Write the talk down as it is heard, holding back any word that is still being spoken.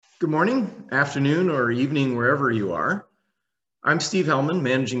Good morning, afternoon, or evening, wherever you are. I'm Steve Hellman,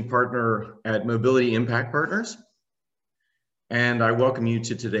 Managing Partner at Mobility Impact Partners, and I welcome you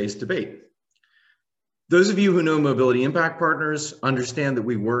to today's debate. Those of you who know Mobility Impact Partners understand that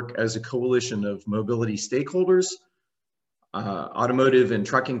we work as a coalition of mobility stakeholders, automotive and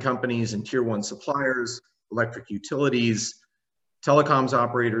trucking companies and tier one suppliers, electric utilities, telecoms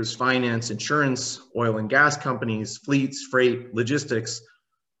operators, finance, insurance, oil and gas companies, fleets, freight, logistics,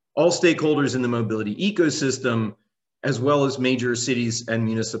 all stakeholders in the mobility ecosystem, as well as major cities and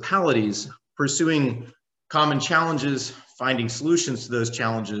municipalities, pursuing common challenges, finding solutions to those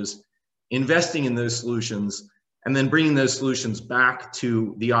challenges, investing in those solutions, and then bringing those solutions back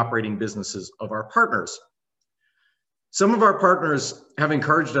to the operating businesses of our partners. Some of our partners have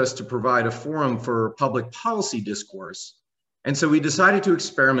encouraged us to provide a forum for public policy discourse, and so we decided to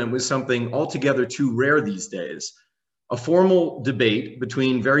experiment with something altogether too rare these days: a formal debate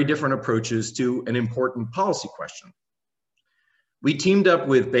between very different approaches to an important policy question. We teamed up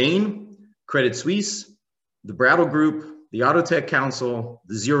with Bain, Credit Suisse, the Brattle Group, the Auto Tech Council,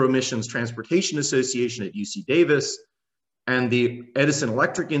 the Zero Emissions Transportation Association at UC Davis, and the Edison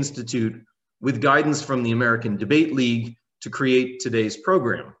Electric Institute, with guidance from the American Debate League to create today's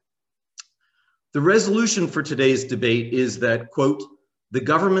program. The resolution for today's debate is that, quote, "The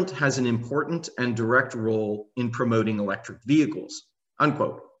government has an important and direct role in promoting electric vehicles,"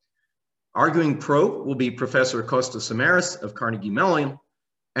 unquote. Arguing pro will be Professor Kostas Samaras of Carnegie Mellon,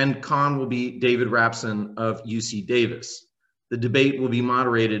 and con will be David Rapson of UC Davis. The debate will be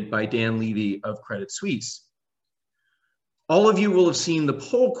moderated by Dan Levy of Credit Suisse. All of you will have seen the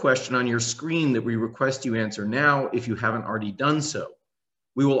poll question on your screen that we request you answer now if you haven't already done so.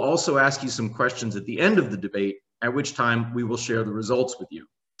 We will also ask you some questions at the end of the debate, at which time we will share the results with you.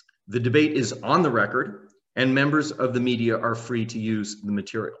 The debate is on the record, and members of the media are free to use the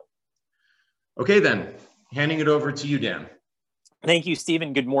material. Okay then, handing it over to you, Dan. Thank you,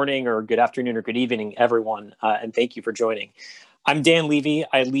 Stephen. Good morning, or good afternoon, or good evening, everyone, and thank you for joining. I'm Dan Levy.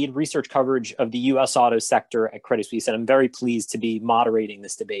 I lead research coverage of the U.S. auto sector at Credit Suisse, and I'm very pleased to be moderating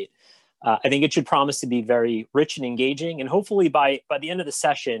this debate. I think it should promise to be very rich and engaging, and hopefully by the end of the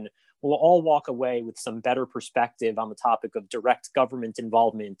session, we'll all walk away with some better perspective on the topic of direct government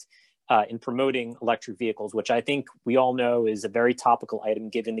involvement in promoting electric vehicles, which I think we all know is a very topical item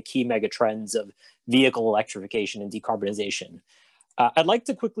given the key mega trends of vehicle electrification and decarbonization. I'd like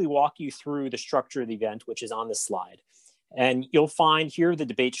to quickly walk you through the structure of the event, which is on this slide. And you'll find here the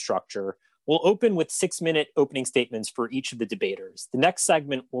debate structure. We'll open with 6-minute opening statements for each of the debaters. The next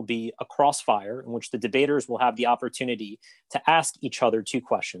segment will be a crossfire in which the debaters will have the opportunity to ask each other 2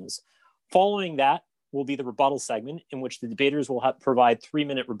 questions. Following that will be the rebuttal segment in which the debaters will provide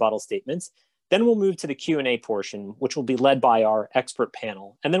 3-minute rebuttal statements. Then we'll move to the Q&A portion, which will be led by our expert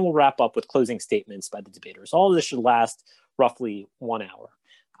panel. And then we'll wrap up with closing statements by the debaters. All of this should last roughly 1 hour.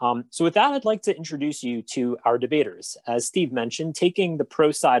 So with that, I'd like to introduce you to our debaters. As Steve mentioned, taking the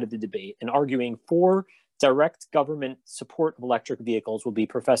pro side of the debate and arguing for direct government support of electric vehicles will be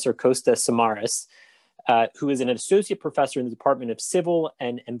Professor Kostas Samaras, who is an associate professor in the Department of Civil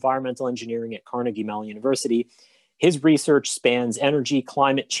and Environmental Engineering at Carnegie Mellon University. His research spans energy,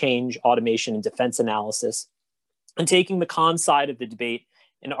 climate change, automation, and defense analysis. And taking the con side of the debate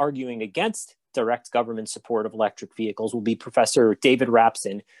and arguing against direct government support of electric vehicles will be Professor David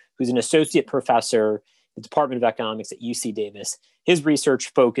Rapson, who's an associate professor in the Department of Economics at UC Davis. His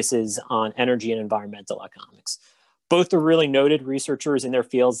research focuses on energy and environmental economics. Both are really noted researchers in their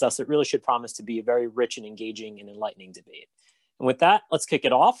fields, thus it really should promise to be a very rich and engaging and enlightening debate. And with that, let's kick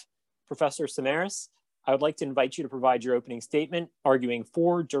it off. Professor Samaras, I would like to invite you to provide your opening statement arguing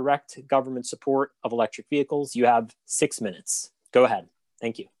for direct government support of electric vehicles. You have 6 minutes. Go ahead.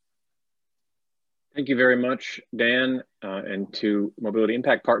 Thank you. Thank you very much, Dan, and to Mobility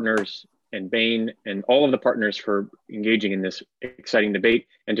Impact Partners and Bain and all of the partners for engaging in this exciting debate,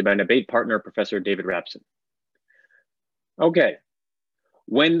 and to my debate partner, Professor David Rapson. Okay,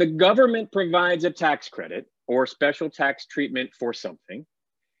 when the government provides a tax credit or special tax treatment for something,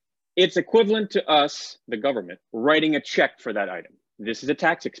 it's equivalent to us, the government, writing a check for that item. This is a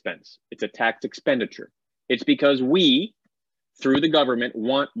tax expense. It's a tax expenditure. It's because we, through the government,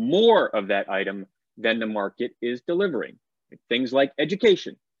 want more of that item than the market is delivering. Things like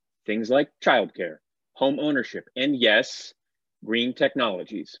education, things like childcare, home ownership, and yes, green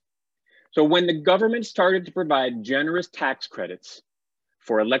technologies. So when the government started to provide generous tax credits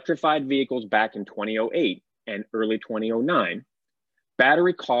for electrified vehicles back in 2008 and early 2009,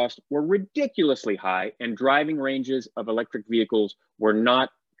 battery costs were ridiculously high and driving ranges of electric vehicles were not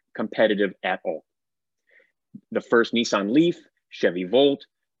competitive at all. The first Nissan Leaf, Chevy Volt,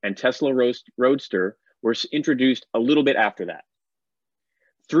 and Tesla Roadster were introduced a little bit after that.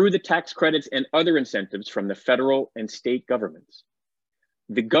 Through the tax credits and other incentives from the federal and state governments,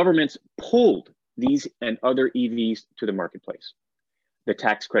 the governments pulled these and other EVs to the marketplace. The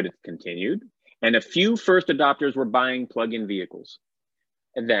tax credits continued, and a few first adopters were buying plug-in vehicles.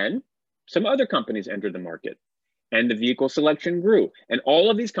 And then some other companies entered the market, and the vehicle selection grew. And all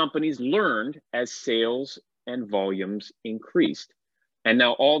of these companies learned as sales and volumes increased. And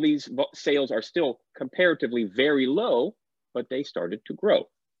now all these sales are still comparatively very low, but they started to grow.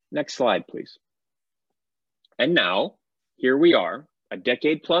 Next slide, please. And now, here we are, a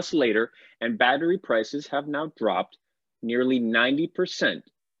decade plus later, and battery prices have now dropped nearly 90%,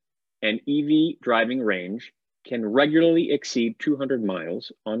 and EV driving range can regularly exceed 200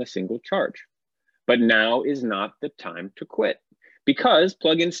 miles on a single charge. But now is not the time to quit, because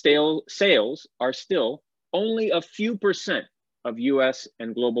plug-in sales are still only a few percent of US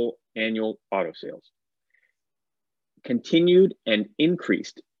and global annual auto sales. Continued and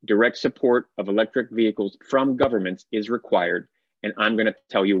increased direct support of electric vehicles from governments is required, and I'm going to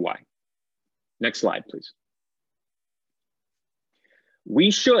tell you why. Next slide, please.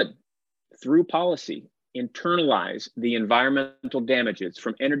 We should, through policy, internalize the environmental damages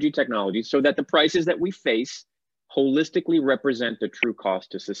from energy technologies so that the prices that we face holistically represent the true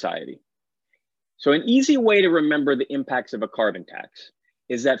cost to society. So an easy way to remember the impacts of a carbon tax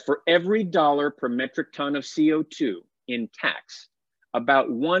is that for every $1 per metric ton of CO2 in tax,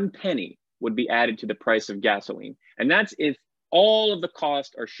 about 1 penny would be added to the price of gasoline. And that's if all of the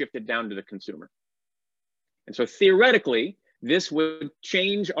costs are shifted down to the consumer. And so theoretically, this would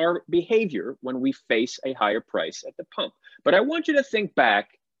change our behavior when we face a higher price at the pump. But I want you to think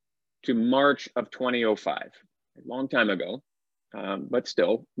back to March of 2005, a long time ago, but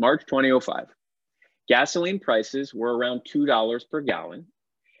still, March 2005. Gasoline prices were around $2 per gallon,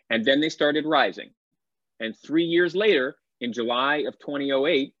 and then they started rising. And 3 years later, in July of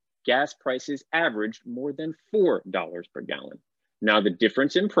 2008, gas prices averaged more than $4 per gallon. Now, the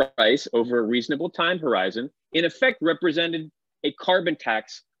difference in price over a reasonable time horizon, in effect, represented a carbon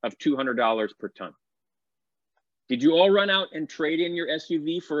tax of $200 per ton. Did you all run out and trade in your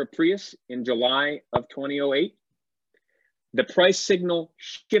SUV for a Prius in July of 2008? The price signal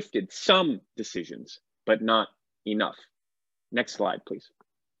shifted some decisions, but not enough. Next slide, please.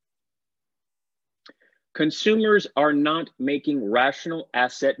 Consumers are not making rational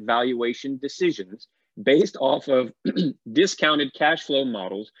asset valuation decisions based off of discounted cash flow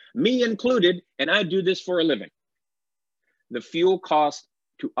models, me included, and I do this for a living. The fuel costs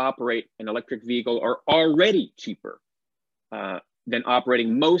to operate an electric vehicle are already cheaper than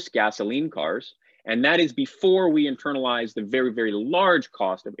operating most gasoline cars, and that is before we internalize the very, very large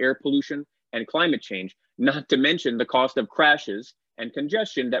cost of air pollution and climate change, not to mention the cost of crashes and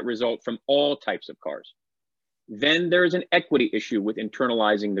congestion that result from all types of cars. Then there's an equity issue with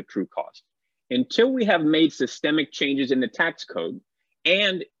internalizing the true cost. Until we have made systemic changes in the tax code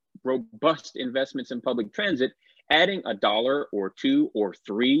and robust investments in public transit, adding $1 or $2 or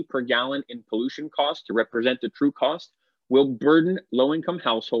 $3 per gallon in pollution costs to represent the true cost will burden low-income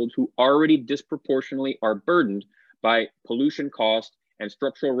households who already disproportionately are burdened by pollution costs and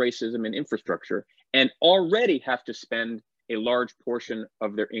structural racism in infrastructure, and already have to spend a large portion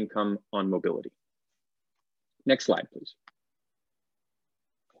of their income on mobility. Next slide, please.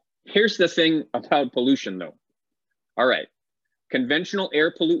 Here's the thing about pollution, though. All right, conventional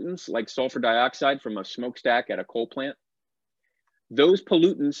air pollutants like sulfur dioxide from a smokestack at a coal plant, those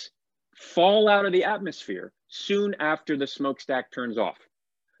pollutants fall out of the atmosphere soon after the smokestack turns off.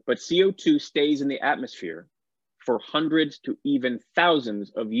 But CO2 stays in the atmosphere for hundreds to even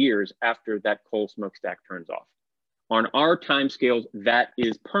thousands of years after that coal smokestack turns off. On our timescales, that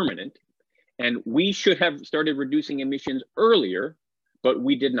is permanent. And we should have started reducing emissions earlier, but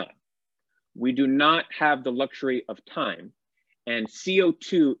we did not. We do not have the luxury of time, and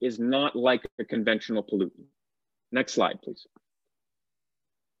CO2 is not like a conventional pollutant. Next slide, please.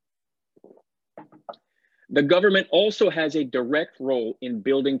 The government also has a direct role in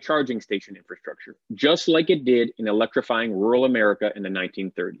building charging station infrastructure, just like it did in electrifying rural America in the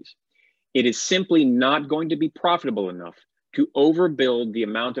 1930s. It is simply not going to be profitable enough to overbuild the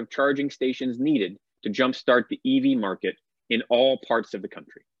amount of charging stations needed to jumpstart the EV market in all parts of the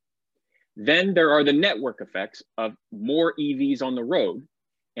country. Then there are the network effects of more EVs on the road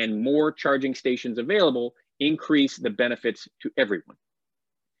and more charging stations available increase the benefits to everyone.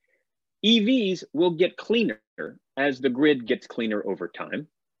 EVs will get cleaner as the grid gets cleaner over time.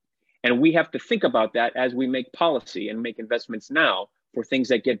 And we have to think about that as we make policy and make investments now for things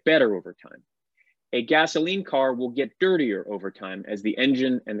that get better over time. A gasoline car will get dirtier over time as the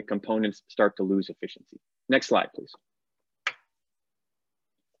engine and the components start to lose efficiency. Next slide, please.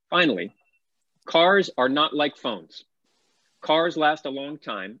 Finally, cars are not like phones. Cars last a long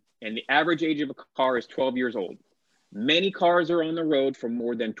time, and the average age of a car is 12 years old. Many cars are on the road for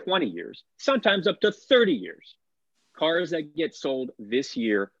more than 20 years, sometimes up to 30 years. Cars that get sold this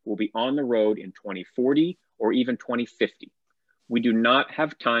year will be on the road in 2040 or even 2050. We do not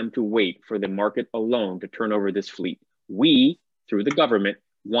have time to wait for the market alone to turn over this fleet. We, through the government,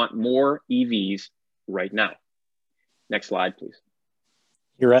 want more EVs right now. Next slide, please.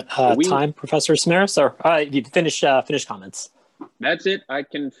 You're at time, Professor Samaras, or you finish comments. That's it. I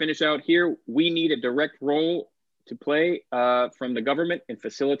can finish out here. We need a direct role to play from the government in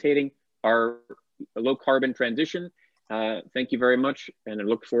facilitating our low carbon transition. Thank you very much, and I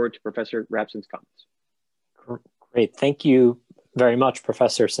look forward to Professor Rapson's comments. Great. Thank you very much,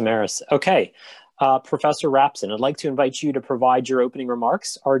 Professor Samaras. Okay, Professor Rapson, I'd like to invite you to provide your opening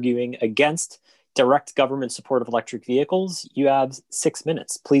remarks arguing against direct government support of electric vehicles. You have 6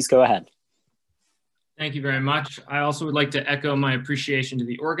 minutes. Please go ahead. Thank you very much. I also would like to echo my appreciation to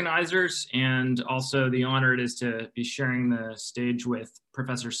the organizers and also the honor it is to be sharing the stage with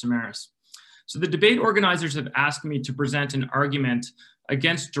Professor Samaras. So the debate organizers have asked me to present an argument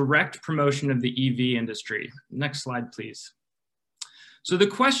against direct promotion of the EV industry. Next slide, please. So the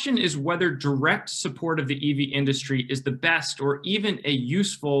question is whether direct support of the EV industry is the best or even a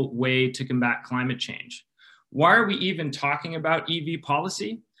useful way to combat climate change. Why are we even talking about EV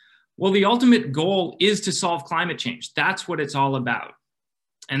policy? Well, the ultimate goal is to solve climate change. That's what it's all about.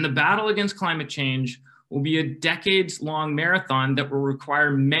 And the battle against climate change will be a decades-long marathon that will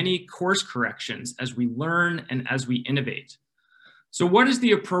require many course corrections as we learn and as we innovate. So what is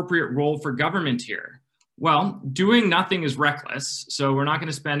the appropriate role for government here? Well, doing nothing is reckless, so we're not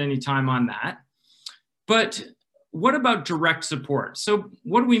going to spend any time on that. But what about direct support? So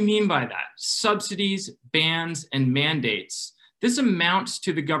what do we mean by that? Subsidies, bans, and mandates. This amounts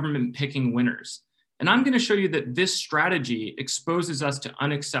to the government picking winners. And I'm going to show you that this strategy exposes us to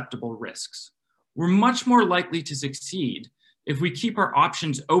unacceptable risks. We're much more likely to succeed if we keep our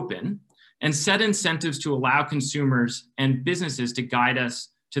options open and set incentives to allow consumers and businesses to guide us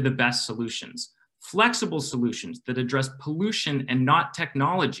to the best solutions. Flexible solutions that address pollution and not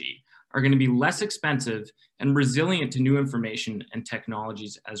technology are going to be less expensive and resilient to new information and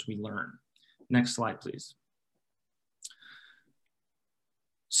technologies as we learn. Next slide, please.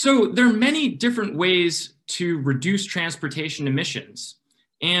 So there are many different ways to reduce transportation emissions,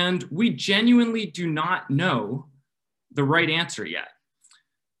 and we genuinely do not know the right answer yet.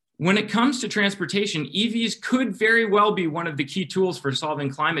 When it comes to transportation, EVs could very well be one of the key tools for solving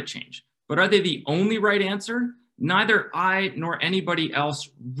climate change. But are they the only right answer? Neither I nor anybody else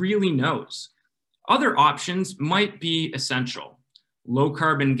really knows. Other options might be essential. Low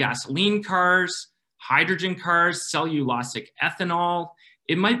carbon gasoline cars, hydrogen cars, cellulosic ethanol.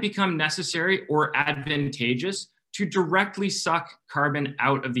 It might become necessary or advantageous to directly suck carbon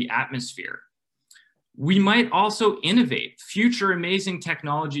out of the atmosphere. We might also innovate. Future amazing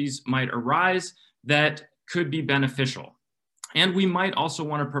technologies might arise that could be beneficial. And we might also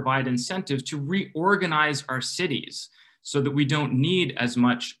want to provide incentives to reorganize our cities so that we don't need as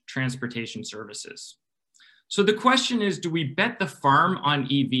much transportation services. So the question is, do we bet the farm on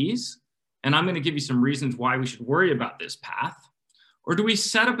EVs? And I'm going to give you some reasons why we should worry about this path. Or do we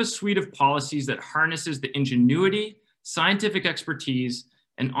set up a suite of policies that harnesses the ingenuity, scientific expertise,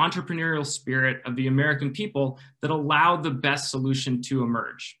 and entrepreneurial spirit of the American people that allow the best solution to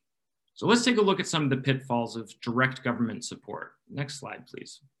emerge? So let's take a look at some of the pitfalls of direct government support. Next slide,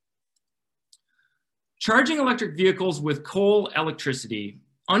 please. Charging electric vehicles with coal electricity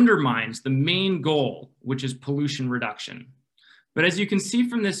undermines the main goal, which is pollution reduction. But as you can see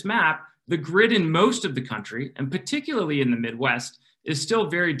from this map, the grid in most of the country, and particularly in the Midwest, is still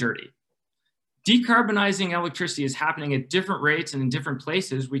very dirty. Decarbonizing electricity is happening at different rates and in different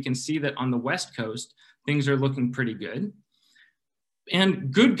places. We can see that on the West Coast, things are looking pretty good.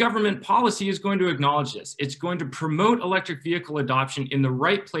 And good government policy is going to acknowledge this. It's going to promote electric vehicle adoption in the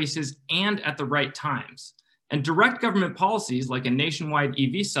right places and at the right times. And direct government policies like a nationwide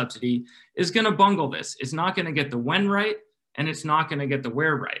EV subsidy is going to bungle this. It's not going to get the when right, and it's not going to get the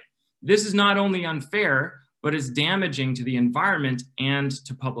where right. This is not only unfair, but it's damaging to the environment and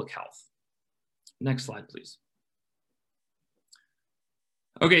to public health. Next slide, please.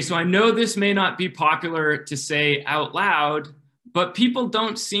 Okay, so I know this may not be popular to say out loud, but people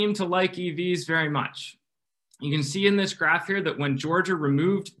don't seem to like EVs very much. You can see in this graph here that when Georgia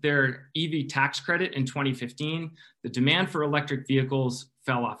removed their EV tax credit in 2015, the demand for electric vehicles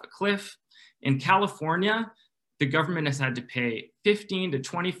fell off a cliff. In California, the government has had to pay $15,000 to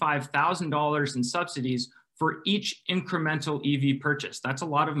 $25,000 in subsidies for each incremental EV purchase. That's a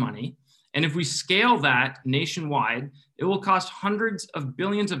lot of money. And if we scale that nationwide, it will cost hundreds of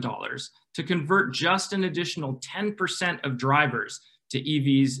billions of dollars to convert just an additional 10% of drivers to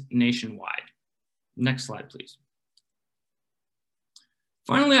EVs nationwide. Next slide, please.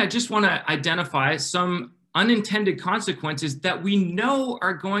 Finally, I just want to identify some unintended consequences that we know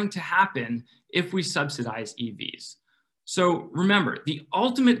are going to happen if we subsidize EVs. So remember, the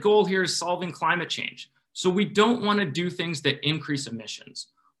ultimate goal here is solving climate change. So we don't want to do things that increase emissions.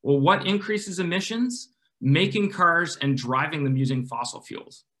 Well, what increases emissions? Making cars and driving them using fossil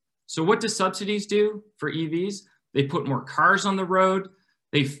fuels. So what do subsidies do for EVs? They put more cars on the road.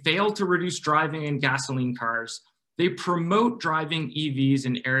 They fail to reduce driving in gasoline cars. They promote driving EVs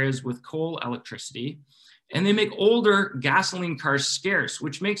in areas with coal electricity. And they make older gasoline cars scarce,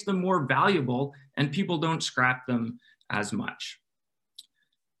 which makes them more valuable and people don't scrap them as much.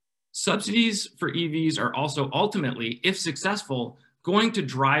 Subsidies for EVs are also ultimately, if successful, going to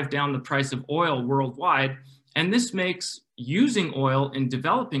drive down the price of oil worldwide. And this makes using oil in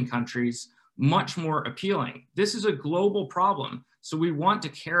developing countries much more appealing. This is a global problem. So we want to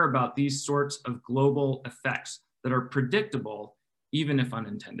care about these sorts of global effects that are predictable, even if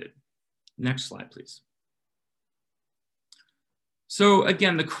unintended. Next slide, please. So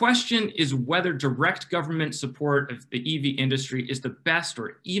again, the question is whether direct government support of the EV industry is the best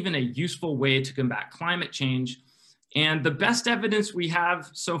or even a useful way to combat climate change. And the best evidence we have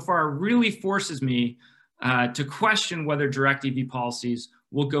so far really forces me to question whether direct EV policies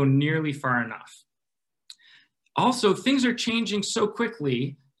will go nearly far enough. Also, things are changing so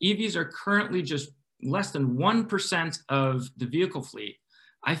quickly. EVs are currently just less than 1% of the vehicle fleet.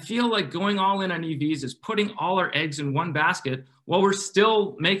 I feel like going all in on EVs is putting all our eggs in one basket while we're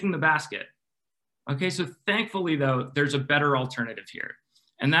still making the basket. Okay, so thankfully though, there's a better alternative here.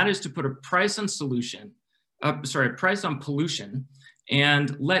 And that is to put a price on price on pollution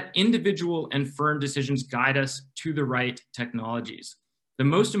and let individual and firm decisions guide us to the right technologies. The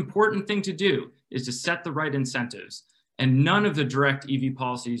most important thing to do is to set the right incentives, and none of the direct EV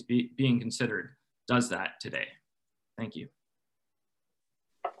policies being considered does that today. Thank you.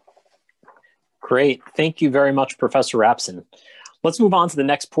 Great. Thank you very much, Professor Rapson. Let's move on to the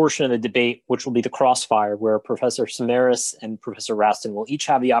next portion of the debate, which will be the crossfire, where Professor Samaras and Professor Raston will each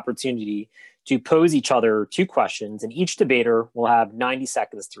have the opportunity to pose each other 2 questions, and each debater will have 90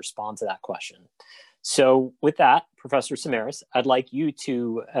 seconds to respond to that question. So with that, Professor Samaras, I'd like you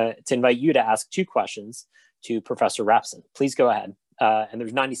to invite you to ask 2 questions to Professor Rapson. Please go ahead. And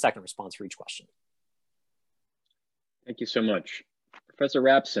there's 90-second response for each question. Thank you so much. Professor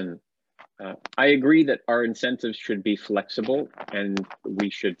Rapson, I agree that our incentives should be flexible and we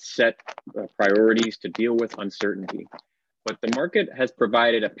should set priorities to deal with uncertainty. But the market has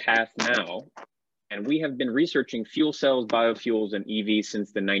provided a path now, and we have been researching fuel cells, biofuels, and EVs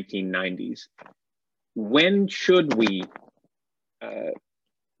since the 1990s. When should we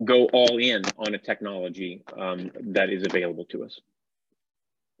go all in on a technology that is available to us?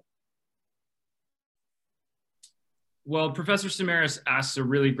 Well, Professor Samaras asks a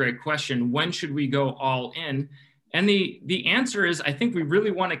really great question. When should we go all in? And the answer is, I think we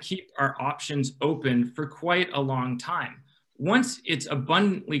really want to keep our options open for quite a long time. Once it's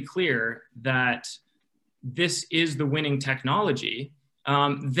abundantly clear that this is the winning technology,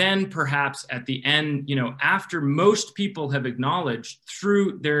 then perhaps at the end, after most people have acknowledged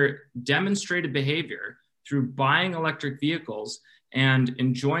through their demonstrated behavior, through buying electric vehicles and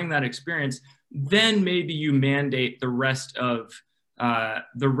enjoying that experience, then maybe you mandate the rest of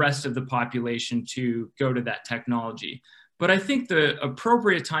the population to go to that technology. But I think the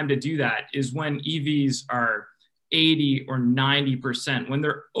appropriate time to do that is when EVs are 80 or 90%, when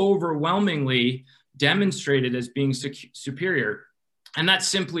they're overwhelmingly demonstrated as being superior. And that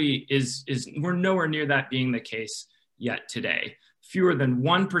simply we're nowhere near that being the case yet today. Fewer than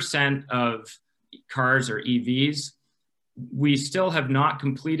 1% of cars are EVs. We still have not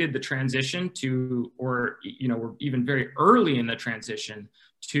completed the transition to, or we're even very early in the transition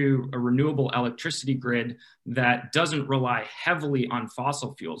to a renewable electricity grid that doesn't rely heavily on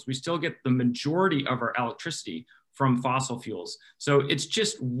fossil fuels. We still get the majority of our electricity from fossil fuels. So it's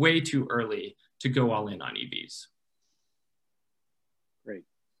just way too early to go all in on EVs. Great.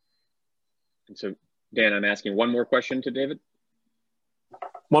 And so, Dan, I'm asking one more question to David.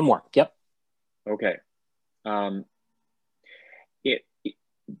 One more, yep. Okay.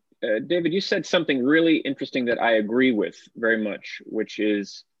 David, you said something really interesting that I agree with very much, which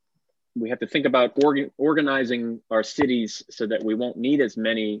is we have to think about organizing our cities so that we won't need as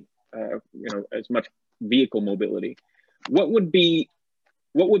many as much vehicle mobility. What would be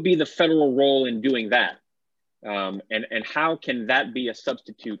the federal role in doing that? And how can that be a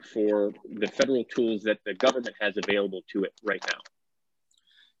substitute for the federal tools that the government has available to it right now?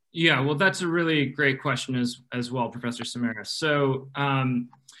 Yeah, well, that's a really great question as well, Professor Samaras. So,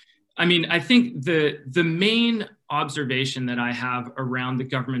 I mean, I think the main observation that I have around the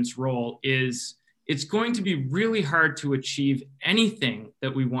government's role is it's going to be really hard to achieve anything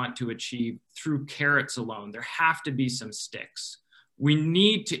that we want to achieve through carrots alone. There have to be some sticks. We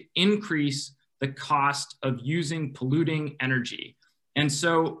need to increase the cost of using polluting energy. And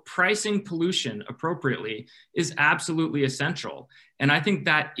so pricing pollution appropriately is absolutely essential. And I think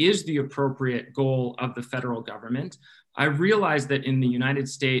that is the appropriate goal of the federal government. I realize that in the United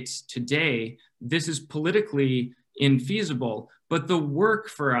States today, this is politically infeasible, but the work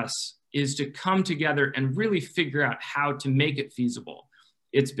for us is to come together and really figure out how to make it feasible.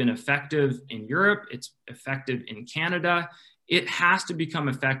 It's been effective in Europe, it's effective in Canada. It has to become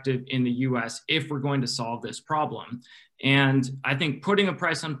effective in the US if we're going to solve this problem. And I think putting a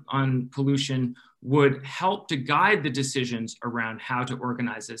price on pollution would help to guide the decisions around how to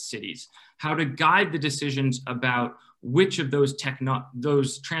organize as cities, how to guide the decisions about which of those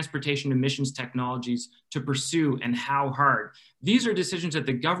transportation emissions technologies to pursue and how hard. These are decisions that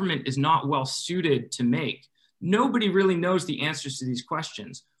the government is not well suited to make. Nobody really knows the answers to these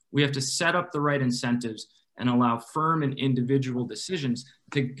questions. We have to set up the right incentives and allow firm and individual decisions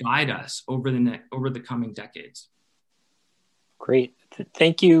to guide us over the coming decades. Great.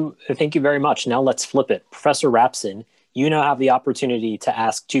 Thank you. Thank you very much. Now let's flip it. Professor Rapson, you now have the opportunity to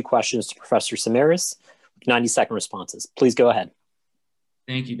ask 2 questions to Professor Samaras, 90-second responses. Please go ahead.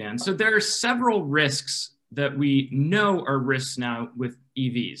 Thank you, Dan. So there are several risks that we know are risks now with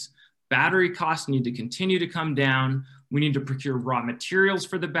EVs. Battery costs need to continue to come down. We need to procure raw materials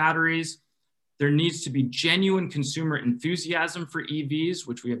for the batteries. There needs to be genuine consumer enthusiasm for EVs,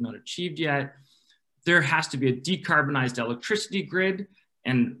 which we have not achieved yet. There has to be a decarbonized electricity grid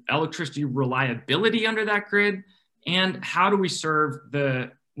and electricity reliability under that grid. And how do we serve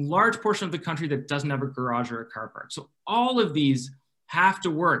the large portion of the country that doesn't have a garage or a car park? So all of these have to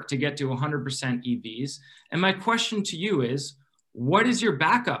work to get to 100% EVs. And my question to you is, what is your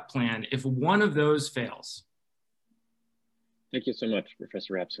backup plan if one of those fails? Thank you so much,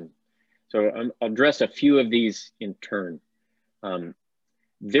 Professor Rapson. So I'll address a few of these in turn.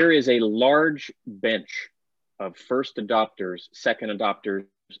 There is a large bench of first adopters, second adopters,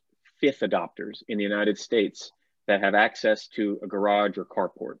 fifth adopters in the United States that have access to a garage or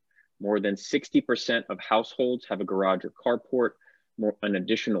carport. More than 60% of households have a garage or carport. An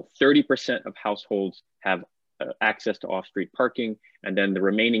additional 30% of households have access to off-street parking, and then the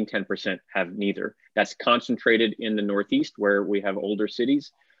remaining 10% have neither. That's concentrated in the Northeast where we have older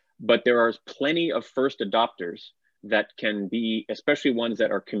cities, but there are plenty of first adopters that can be, especially ones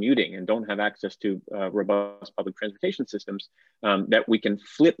that are commuting and don't have access to robust public transportation systems, that we can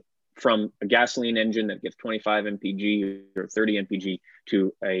flip from a gasoline engine that gets 25 mpg or 30 mpg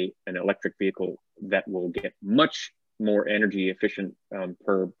to an electric vehicle that will get much more energy efficient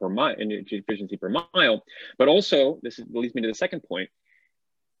per mile, energy efficiency per mile. But also, leads me to the second point,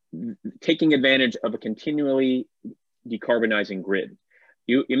 taking advantage of a continually decarbonizing grid.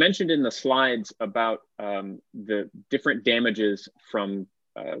 You mentioned in the slides about the different damages from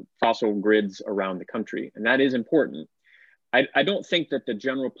fossil grids around the country, and that is important. I don't think that the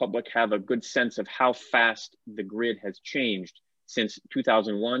general public have a good sense of how fast the grid has changed since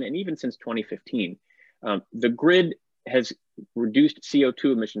 2001 and even since 2015. The grid has reduced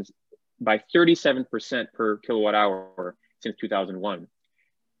CO2 emissions by 37% per kilowatt hour since 2001.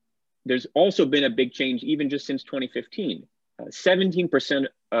 There's also been a big change even just since 2015. 17%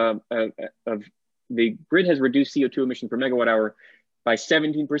 of the grid has reduced CO2 emissions per megawatt hour by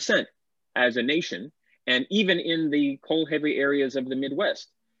 17% as a nation, and even in the coal-heavy areas of the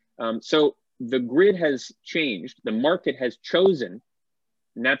Midwest. So the grid has changed. The market has chosen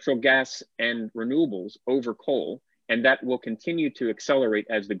natural gas and renewables over coal, and that will continue to accelerate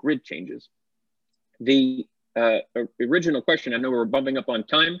as the grid changes. The original question, I know we're bumping up on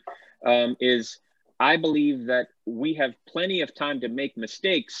time, is I believe that we have plenty of time to make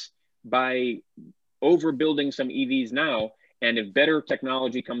mistakes by overbuilding some EVs now, and if better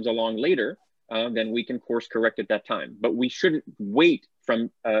technology comes along later, then we can course correct at that time. But we shouldn't wait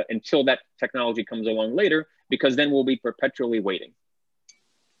until that technology comes along later, because then we'll be perpetually waiting.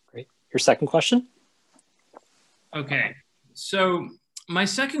 Great. Your second question? Okay, so my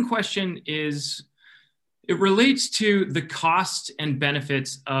second question is, It relates to the cost and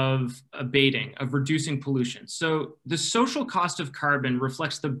benefits of abating, of reducing pollution. So the social cost of carbon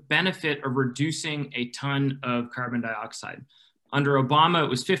reflects the benefit of reducing a ton of carbon dioxide. Under Obama, it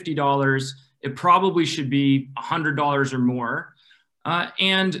was $50. It probably should be $100 or more.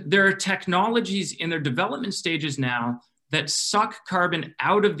 And there are technologies in their development stages now that suck carbon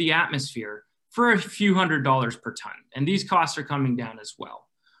out of the atmosphere for a few $100s per ton. And these costs are coming down as well.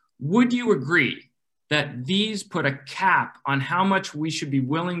 Would you agree that these put a cap on how much we should be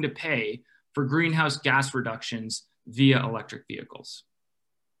willing to pay for greenhouse gas reductions via electric vehicles?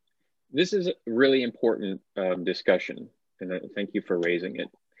 This is a really important discussion, and thank you for raising it.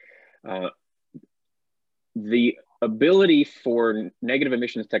 The ability for negative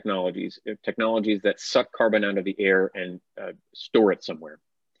emissions technologies, technologies that suck carbon out of the air and store it somewhere,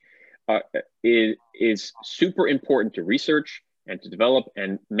 is super important to research and to develop,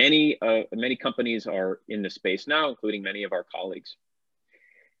 and many companies are in the space now, including many of our colleagues.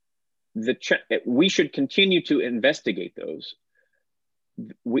 We should continue to investigate those.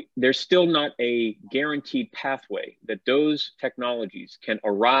 There's still not a guaranteed pathway that those technologies can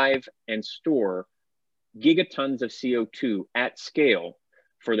arrive and store gigatons of CO2 at scale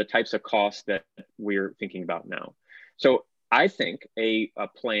for the types of costs that we're thinking about now. So I think a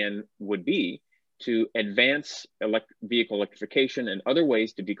plan would be to advance vehicle electrification and other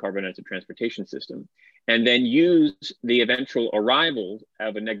ways to decarbonize the transportation system, and then use the eventual arrival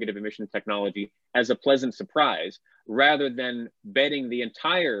of a negative emission technology as a pleasant surprise, rather than betting the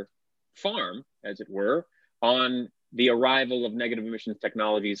entire farm, as it were, on the arrival of negative emissions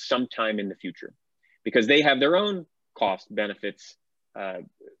technologies sometime in the future, because they have their own cost, benefits,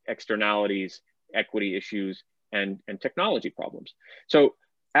 externalities, equity issues, and technology problems. So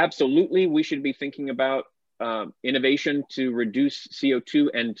absolutely, we should be thinking about innovation to reduce CO2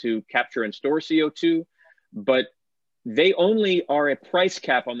 and to capture and store CO2, but they only are a price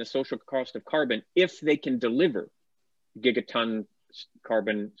cap on the social cost of carbon if they can deliver gigaton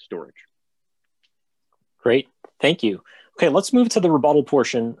carbon storage. Great, thank you. Okay, let's move to the rebuttal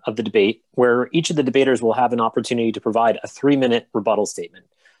portion of the debate, where each of the debaters will have an opportunity to provide a 3-minute rebuttal statement.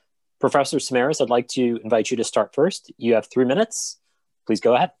 Professor Samaras, I'd like to invite you to start first. You have 3 minutes. Please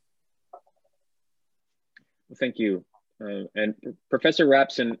go ahead. Thank you. And Professor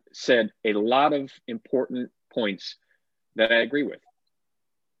Rapson said a lot of important points that I agree with.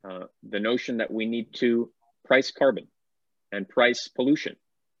 The notion that we need to price carbon and price pollution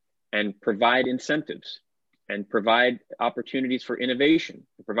and provide incentives and provide opportunities for innovation,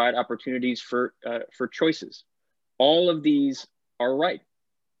 and provide opportunities for choices. All of these are right.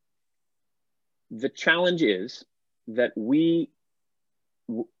 The challenge is that we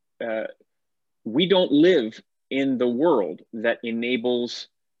don't live in the world that enables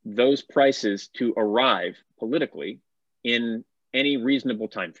those prices to arrive politically in any reasonable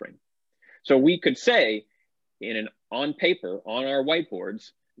time frame. So we could say on paper, on our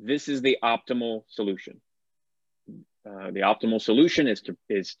whiteboards, this is the optimal solution. The optimal solution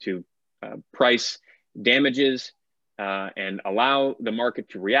is to price damages and allow the market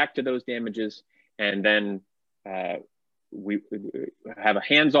to react to those damages, and then we have a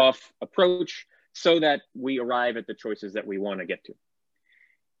hands-off approach so that we arrive at the choices that we want to get to.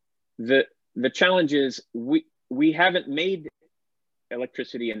 The challenge is we haven't made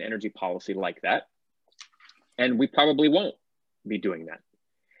electricity and energy policy like that, and we probably won't be doing that.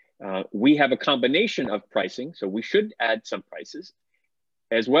 We have a combination of pricing, so we should add some prices,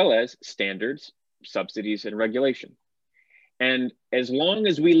 as well as standards, subsidies, and regulation. And as long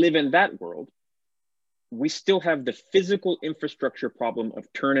as we live in that world, we still have the physical infrastructure problem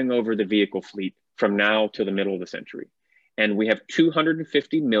of turning over the vehicle fleet from now to the middle of the century. And we have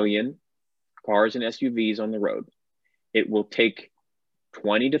 250 million cars and SUVs on the road. It will take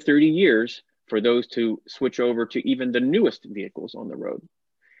 20 to 30 years for those to switch over to even the newest vehicles on the road.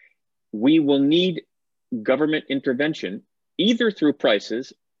 We will need government intervention, either through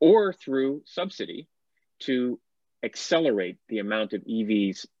prices or through subsidy, to accelerate the amount of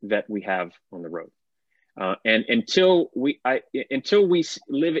EVs that we have on the road. And until we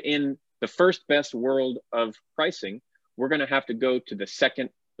live in the first best world of pricing, we're going to have to go to the second,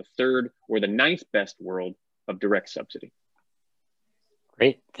 the third, or the 9th best world of direct subsidy.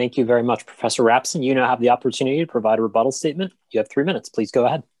 Great. Thank you very much, Professor Rapson. You now have the opportunity to provide a rebuttal statement. You have 3 minutes. Please go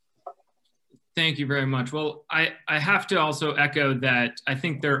ahead. Thank you very much. Well, I have to also echo that I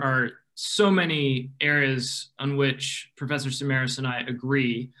think there are so many areas on which Professor Samaras and I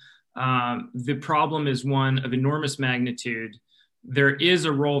agree. The problem is one of enormous magnitude. There is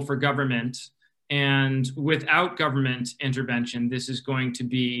a role for government, And without government intervention, this is going to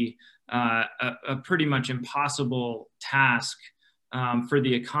be a pretty much impossible task for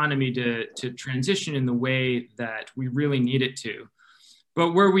the economy to transition in the way that we really need it to.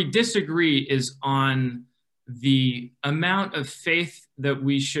 But where we disagree is on the amount of faith that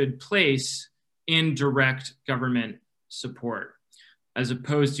we should place in direct government support, as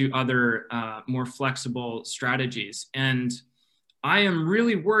opposed to other more flexible strategies. And I am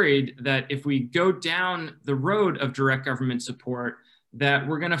really worried that if we go down the road of direct government support, that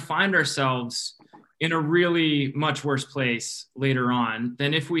we're going to find ourselves in a really much worse place later on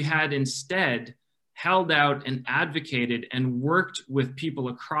than if we had instead held out and advocated and worked with people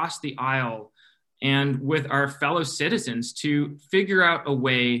across the aisle and with our fellow citizens to figure out a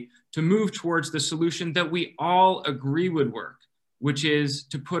way to move towards the solution that we all agree would work, which is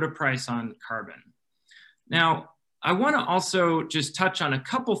to put a price on carbon. Now, I want to also just touch on a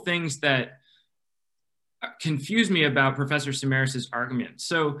couple things that confuse me about Professor Samaras' argument.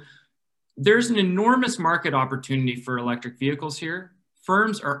 So there's an enormous market opportunity for electric vehicles here.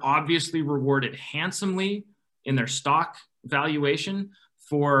 Firms are obviously rewarded handsomely in their stock valuation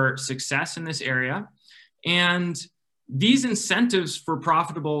for success in this area. And these incentives for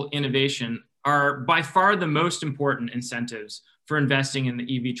profitable innovation are by far the most important incentives for investing in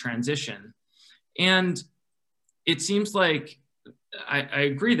the EV transition. And it seems like I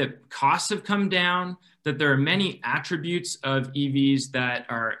agree that costs have come down, that there are many attributes of EVs that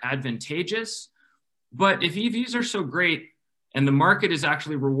are advantageous. But if EVs are so great and the market is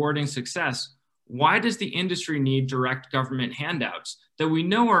actually rewarding success, why does the industry need direct government handouts that we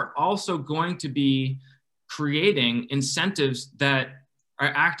know are also going to be creating incentives that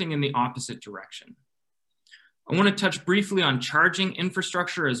are acting in the opposite direction? I want to touch briefly on charging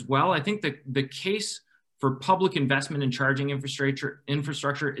infrastructure as well. I think that the case for public investment in charging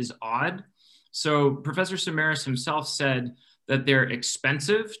infrastructure is odd. So Professor Samaras himself said that they're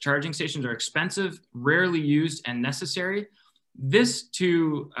expensive. Charging stations are expensive, rarely used, and necessary. This,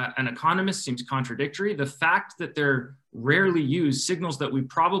 to an economist, seems contradictory. The fact that they're rarely used signals that we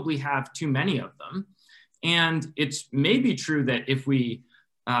probably have too many of them. And it's maybe true that if we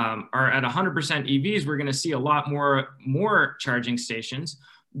are at 100% EVs, we're going to see a lot more charging stations,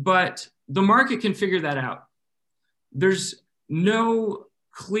 but the market can figure that out. There's no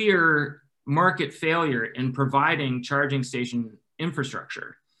clear market failure in providing charging station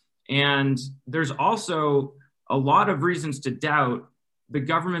infrastructure. And there's also a lot of reasons to doubt the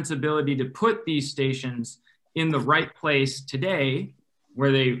government's ability to put these stations in the right place today,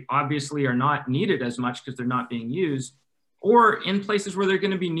 where they obviously are not needed as much because they're not being used, or in places where they're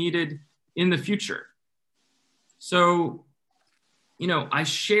going to be needed in the future. So, you know, I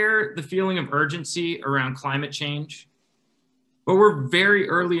share the feeling of urgency around climate change, but we're very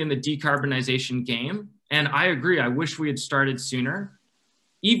early in the decarbonization game. And I agree, I wish we had started sooner.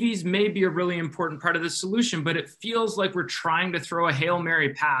 EVs may be a really important part of the solution, but it feels like we're trying to throw a Hail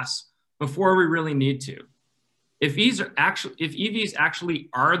Mary pass before we really need to. If EVs actually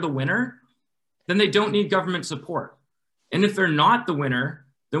are the winner, then they don't need government support. And if they're not the winner,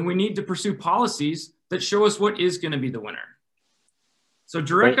 then we need to pursue policies that show us what is going to be the winner. So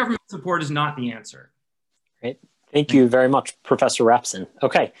direct government support is not the answer. Great. Thank you very much, Professor Rapson.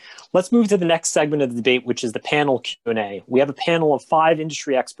 Okay, let's move to the next segment of the debate, which is the panel Q&A. We have a panel of 5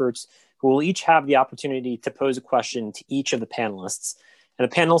 industry experts who will each have the opportunity to pose a question to each of the panelists. And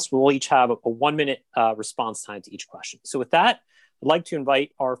the panelists will each have a 1-minute response time to each question. So with that, I'd like to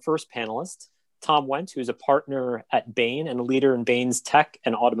invite our first panelist, Tom Wendt, who's a partner at Bain and a leader in Bain's tech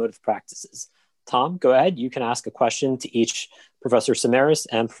and automotive practices. Tom, go ahead. You can ask a question to each Professor Samaras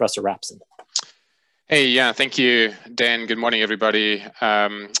and Professor Rapson. Hey, yeah, thank you, Dan. Good morning, everybody.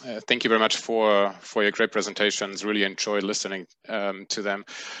 Thank you very much for your great presentations. Really enjoyed listening to them.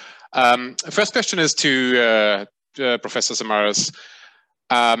 First question is to Professor Samaras.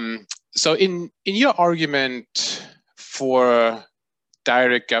 So in your argument for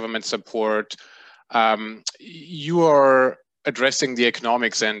direct government support, you are addressing the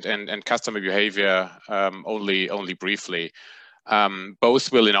economics and customer behavior only briefly.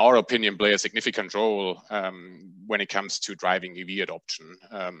 Both will, in our opinion, play a significant role when it comes to driving EV adoption.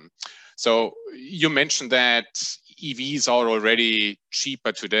 So you mentioned that EVs are already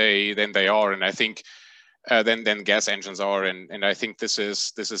cheaper today than they are, and I think than gas engines are, and I think this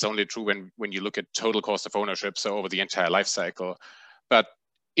is only true when you look at total cost of ownership, so over the entire life cycle. But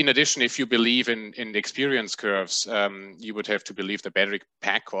in addition, if you believe in the experience curves, you would have to believe the battery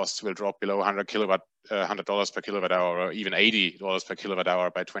pack costs will drop below $100 per kilowatt hour, or even $80 per kilowatt hour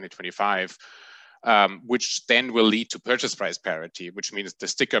by 2025. which then will lead to purchase price parity, which means the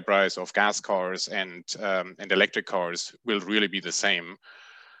sticker price of gas cars and electric cars will really be the same.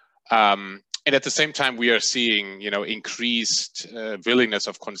 And at the same time, we are seeing, increased willingness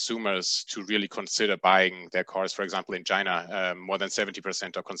of consumers to really consider buying their cars. For example, in China, more than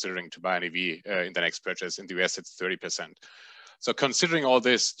 70% are considering to buy an EV in the next purchase. In the US, it's 30%. So considering all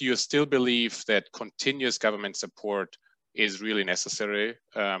this, do you still believe that continuous government support is really necessary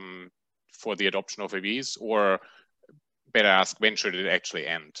for the adoption of EVs, or better ask, when should it actually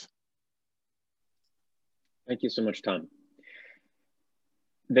end? Thank you so much, Tom.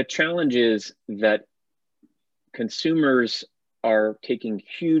 The challenge is that consumers are taking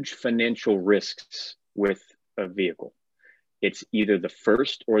huge financial risks with a vehicle. It's either the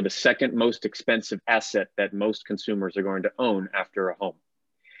first or the second most expensive asset that most consumers are going to own after a home.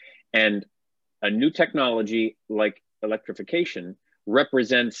 And a new technology like electrification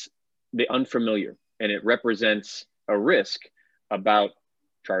represents the unfamiliar, and it represents a risk about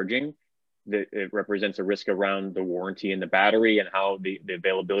charging. It represents a risk around the warranty in the battery and how the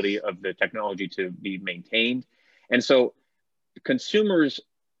availability of the technology to be maintained. And so consumers,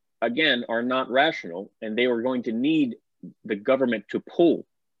 again, are not rational, and they are going to need the government to pull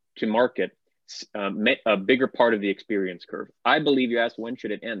to market a bigger part of the experience curve. I believe you asked, when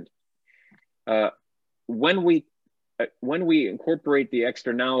should it end? When we incorporate the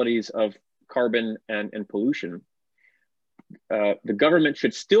externalities of carbon and pollution, the government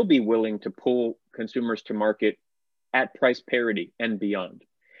should still be willing to pull consumers to market at price parity and beyond.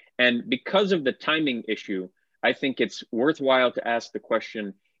 And because of the timing issue, I think it's worthwhile to ask the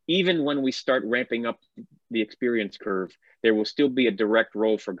question, even when we start ramping up the experience curve, there will still be a direct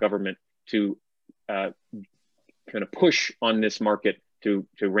role for government to kind of push on this market to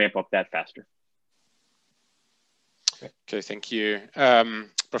ramp up that faster. Okay, thank you.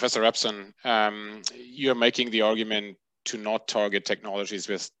 Professor Rapson, you're making the argument to not target technologies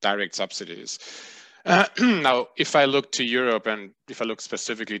with direct subsidies. Now, if I look to Europe, and if I look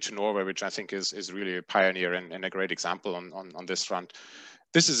specifically to Norway, which I think is really a pioneer and a great example on this front,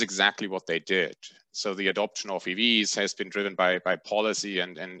 this is exactly what they did. So the adoption of EVs has been driven by policy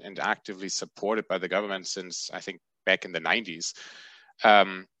and actively supported by the government since, I think, back in the 90s.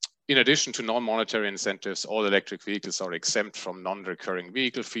 In addition to non-monetary incentives, all electric vehicles are exempt from non-recurring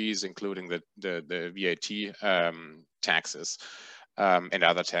vehicle fees, including the VAT taxes and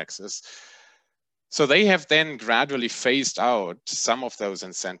other taxes. So they have then gradually phased out some of those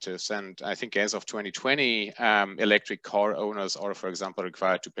incentives. And I think as of 2020, electric car owners are, for example,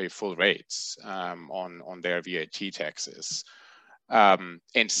 required to pay full rates on their VAT taxes. And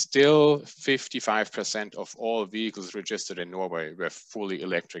still 55% of all vehicles registered in Norway were fully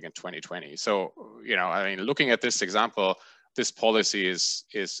electric in 2020. So, I mean, looking at this example, this policy is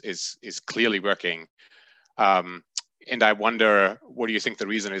clearly working. And I wonder, what do you think the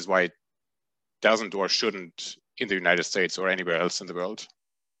reason is why it doesn't or shouldn't in the United States or anywhere else in the world?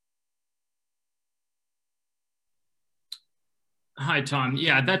 Hi, Tom.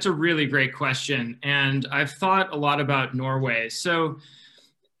 Yeah, that's a really great question. And I've thought a lot about Norway. So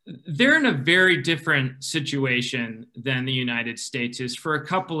they're in a very different situation than the United States is for a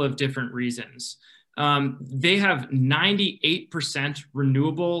couple of different reasons. They have 98%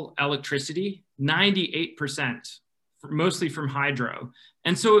 renewable electricity, 98%, mostly from hydro.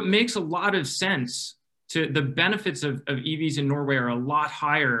 And so it makes a lot of sense to the benefits of EVs in Norway are a lot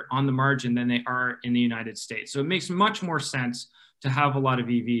higher on the margin than they are in the United States. So it makes much more sense to have a lot of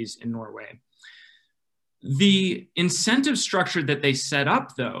EVs in Norway. The incentive structure that they set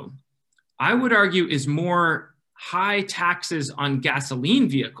up, though, I would argue is more high taxes on gasoline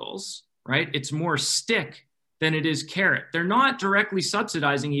vehicles, right? It's more stick than it is carrot. They're not directly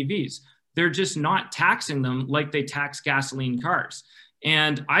subsidizing EVs. They're just not taxing them like they tax gasoline cars.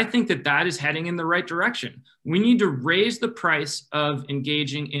 And I think that that is heading in the right direction. We need to raise the price of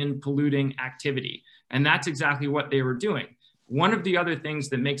engaging in polluting activity. And that's exactly what they were doing. One of the other things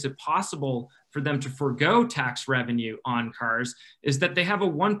that makes it possible for them to forego tax revenue on cars is that they have a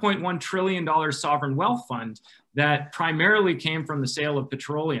 $1.1 trillion sovereign wealth fund that primarily came from the sale of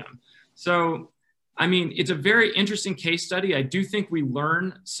petroleum. So, I mean, it's a very interesting case study. I do think we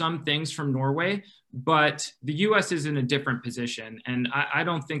learn some things from Norway, but the US is in a different position. And I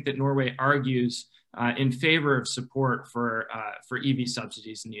don't think that Norway argues in favor of support for EV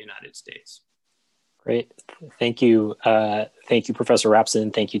subsidies in the United States. Great. Thank you. Thank you, Professor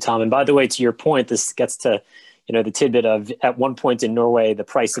Rapson. Thank you, Tom. And by the way, to your point, this gets to, the tidbit of at one point in Norway, the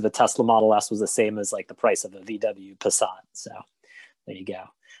price of a Tesla Model S was the same as like the price of a VW Passat. So there you go.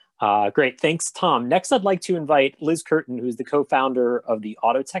 Great, thanks, Tom. Next, I'd like to invite Liz Curtin, who's the co-founder of the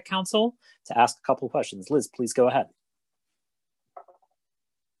Auto Tech Council, to ask a couple of questions. Liz, please go ahead.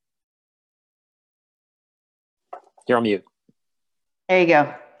 You're on mute. There you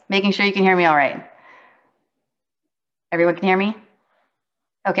go. Making sure you can hear me all right. Everyone can hear me?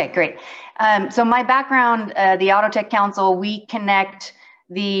 Okay, great. So my background, the Auto Tech Council, we connect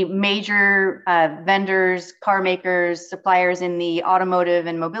the major vendors, car makers, suppliers in the automotive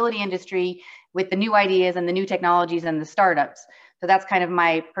and mobility industry with the new ideas and the new technologies and the startups. So that's kind of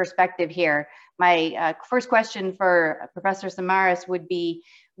my perspective here. My first question for Professor Samaras would be,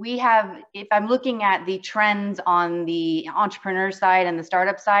 we have, if I'm looking at the trends on the entrepreneur side and the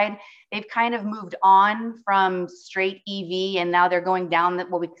startup side, they've kind of moved on from straight EV, and now they're going down the,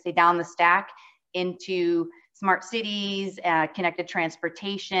 what we could say down the stack into smart cities, connected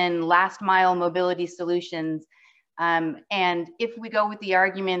transportation, last mile mobility solutions. And if we go with the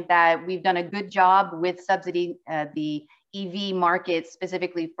argument that we've done a good job with subsidy, the EV market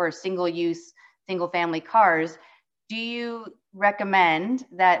specifically for single use, single family cars, do you recommend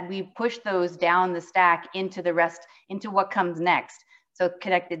that we push those down the stack into the rest, into what comes next? So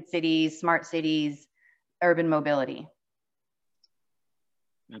connected cities, smart cities, urban mobility.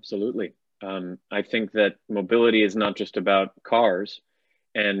 Absolutely. I think that mobility is not just about cars.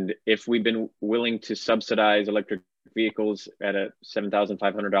 And if we've been willing to subsidize electric vehicles at a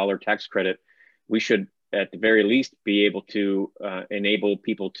 $7,500 tax credit, we should at the very least be able to enable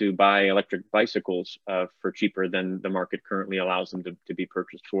people to buy electric bicycles for cheaper than the market currently allows them to be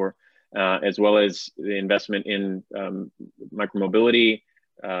purchased for, as well as the investment in micromobility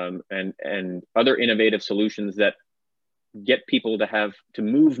and other innovative solutions that get people to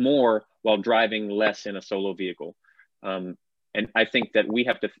move more while driving less in a solo vehicle. And I think that we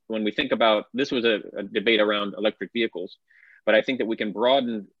have to, when we think about, this was a debate around electric vehicles, but I think that we can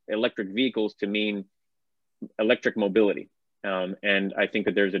broaden electric vehicles to mean electric mobility. And I think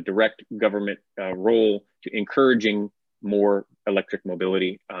that there's a direct government role to encouraging more electric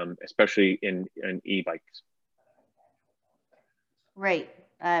mobility, especially in e-bikes. Right,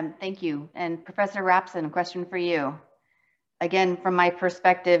 thank you. And Professor Rapson, a question for you. Again, from my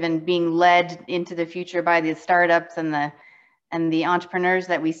perspective and being led into the future by the startups and the entrepreneurs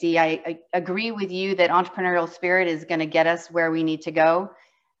that we see, I agree with you that entrepreneurial spirit is going to get us where we need to go.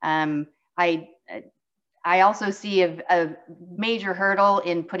 I also see a major hurdle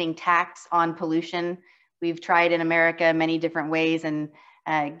in putting tax on pollution. We've tried in America many different ways, and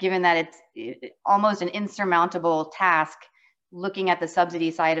given that it's almost an insurmountable task, looking at the subsidy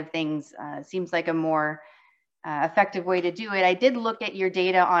side of things seems like a more effective way to do it. I did look at your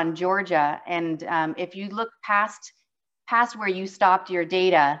data on Georgia, and if you look past where you stopped your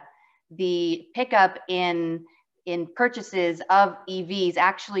data, the pickup in purchases of EVs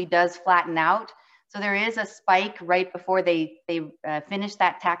actually does flatten out. So there is a spike right before they finish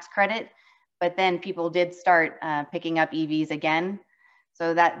that tax credit, but then people did start picking up EVs again.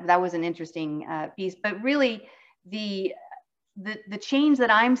 So that was an interesting piece. But really, the change that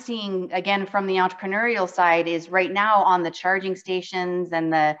I'm seeing again from the entrepreneurial side is right now on the charging stations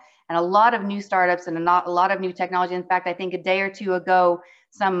and a lot of new startups and a lot of new technology. In fact, I think a day or two ago,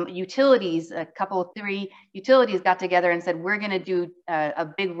 some utilities, three utilities got together and said, we're going to do a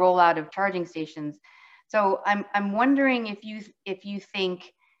big rollout of charging stations. So I'm wondering if you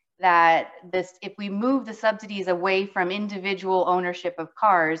think that if we move the subsidies away from individual ownership of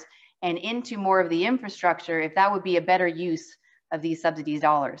cars and into more of the infrastructure, if that would be a better use of these subsidies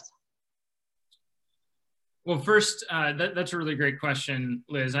dollars. Well, first, that's a really great question,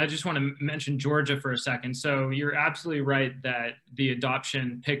 Liz. I just want to mention Georgia for a second. So you're absolutely right that the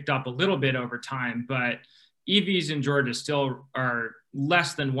adoption picked up a little bit over time, but EVs in Georgia still are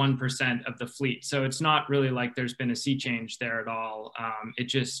less than 1% of the fleet. So it's not really like there's been a sea change there at all. It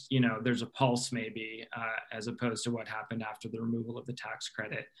just, there's a pulse maybe as opposed to what happened after the removal of the tax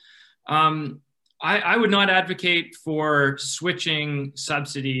credit. I would not advocate for switching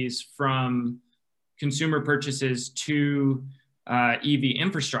subsidies from consumer purchases to EV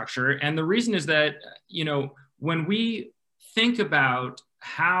infrastructure. And the reason is that, when we think about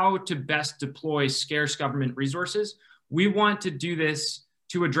how to best deploy scarce government resources, we want to do this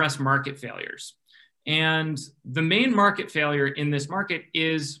to address market failures. And the main market failure in this market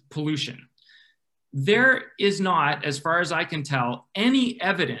is pollution. There is not, as far as I can tell, any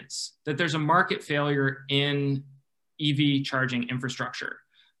evidence that there's a market failure in EV charging infrastructure.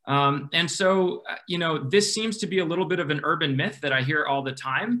 And so, this seems to be a little bit of an urban myth that I hear all the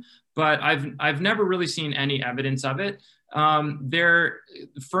time, but I've never really seen any evidence of it. There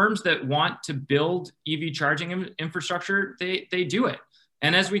firms that want to build EV charging infrastructure, they do it.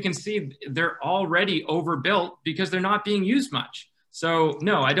 And as we can see, they're already overbuilt because they're not being used much. So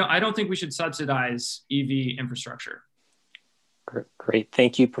no, I don't think we should subsidize EV infrastructure. Great.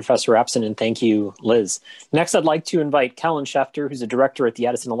 Thank you, Professor Rapson, and thank you, Liz. Next, I'd like to invite Kellen Schefter, who's a director at the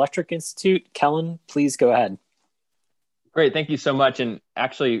Edison Electric Institute. Kellen, please go ahead. Great. Thank you so much. And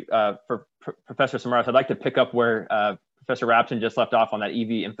actually, for Professor Samaras, I'd like to pick up where Professor Rapson just left off on that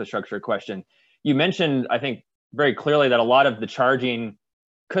EV infrastructure question. You mentioned, I think, very clearly that a lot of the charging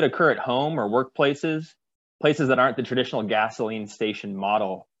could occur at home or workplaces, places that aren't the traditional gasoline station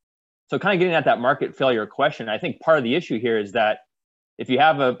model. So kind of getting at that market failure question, I think part of the issue here is that if you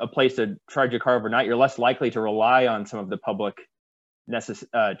have a place to charge your car overnight, you're less likely to rely on some of the public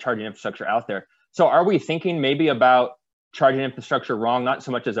charging infrastructure out there. So are we thinking maybe about charging infrastructure wrong, not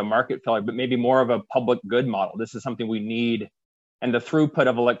so much as a market failure, but maybe more of a public good model? This is something we need, and the throughput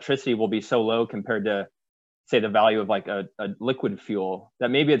of electricity will be so low compared to, say, the value of like a liquid fuel, that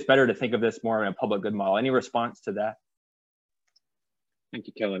maybe it's better to think of this more in a public good model. Any response to that? Thank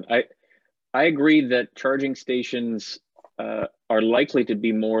you, Kellen. I agree that charging stations are likely to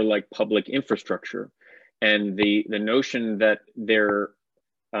be more like public infrastructure, and the notion that they're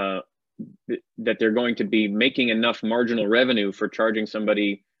going to be making enough marginal revenue for charging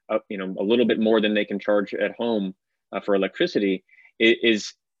somebody, a little bit more than they can charge at home for electricity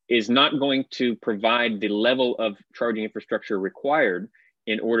is not going to provide the level of charging infrastructure required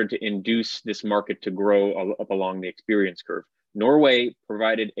in order to induce this market to grow up along the experience curve. Norway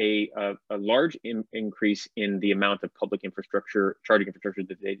provided a large increase in the amount of public infrastructure, charging infrastructure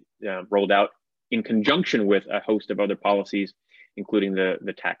that they rolled out in conjunction with a host of other policies, including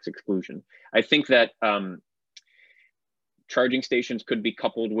the tax exclusion. I think that charging stations could be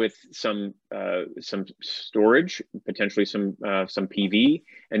coupled with some storage, potentially some PV,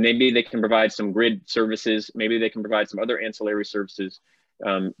 and maybe they can provide some grid services. Maybe they can provide some other ancillary services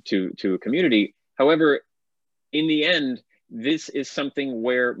to a community. However, in the end, this is something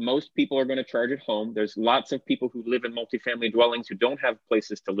where most people are going to charge at home. There's lots of people who live in multifamily dwellings who don't have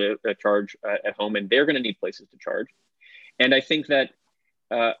places to charge at home, and they're going to need places to charge. And I think that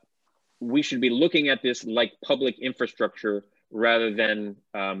we should be looking at this like public infrastructure rather than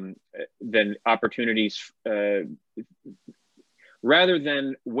opportunities, rather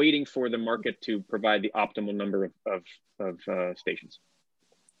than waiting for the market to provide the optimal number of stations.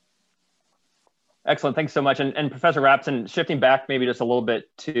 Excellent, thanks so much. And Professor Rapson, shifting back maybe just a little bit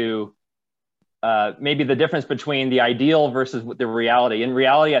to maybe the difference between the ideal versus the reality. In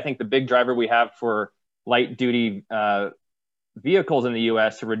reality, I think the big driver we have for light duty vehicles in the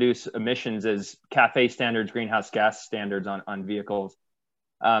US to reduce emissions is CAFE standards, greenhouse gas standards on vehicles.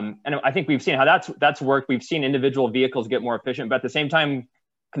 And I think we've seen how that's worked. We've seen individual vehicles get more efficient, but at the same time,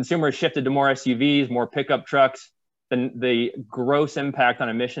 consumers shifted to more SUVs, more pickup trucks. Then the gross impact on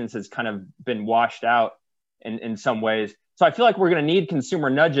emissions has kind of been washed out in some ways. So I feel like we're going to need consumer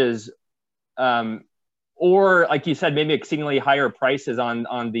nudges, or like you said, maybe exceedingly higher prices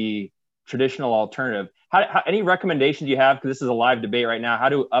on the traditional alternative. Any recommendations you have, because this is a live debate right now, how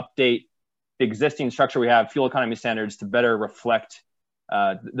to update the existing structure we have, fuel economy standards, to better reflect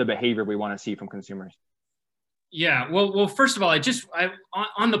the behavior we want to see from consumers? Yeah, well, first of all,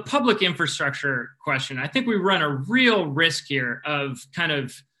 on the public infrastructure question, I think we run a real risk here of kind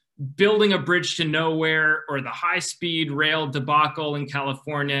of building a bridge to nowhere, or the high-speed rail debacle in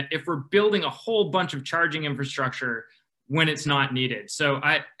California, if we're building a whole bunch of charging infrastructure when it's not needed. So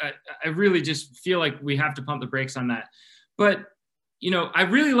I really just feel like we have to pump the brakes on that. But, I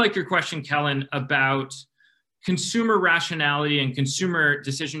really like your question, Kellen, about consumer rationality and consumer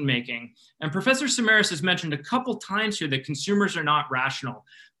decision-making. And Professor Samaras has mentioned a couple times here that consumers are not rational.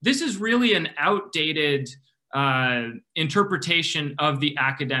 This is really an outdated interpretation of the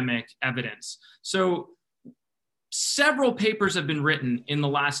academic evidence. So several papers have been written in the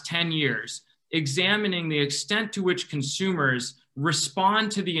last 10 years examining the extent to which consumers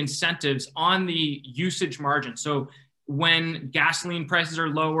respond to the incentives on the usage margin. So when gasoline prices are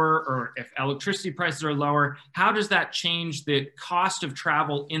lower, or if electricity prices are lower, how does that change the cost of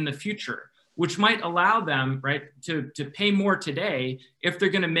travel in the future, which might allow them, right, to pay more today if they're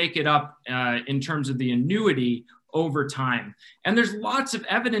going to make it up in terms of the annuity over time. And there's lots of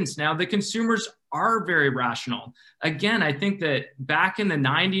evidence now that consumers are very rational. Again, I think that back in the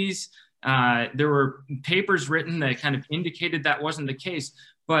 90s, there were papers written that kind of indicated that wasn't the case.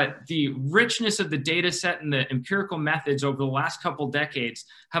 But the richness of the data set and the empirical methods over the last couple decades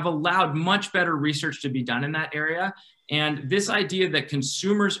have allowed much better research to be done in that area. And this idea that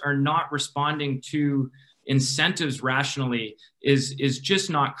consumers are not responding to incentives rationally is just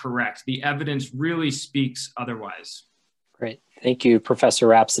not correct. The evidence really speaks otherwise. Great. Thank you, Professor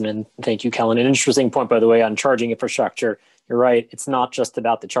Rapson, and thank you, Kellen. An interesting point, by the way, on charging infrastructure. You're right. It's not just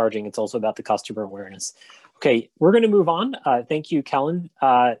about the charging. It's also about the customer awareness. Okay, we're going to move on. Thank you, Kellen.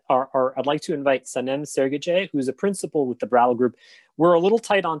 I'd like to invite Sanem Sergejay, who's a principal with the Brattle Group. We're a little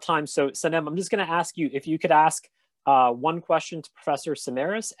tight on time, so Sanem, I'm just going to ask you if you could ask one question to Professor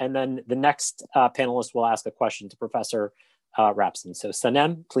Samaras, and then the next panelist will ask a question to Professor Rapson. So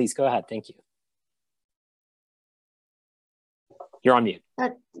Sanem, please go ahead. Thank you. You're on mute.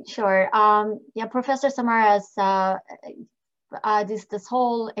 Sure. Yeah, Professor Samaras, this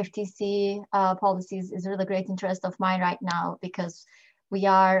whole FTC policies is really great interest of mine right now, because we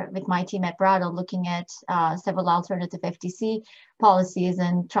are, with my team at Brattle, looking at several alternative FTC policies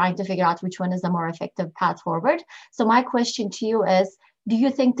and trying to figure out which one is the more effective path forward. So my question to you is, do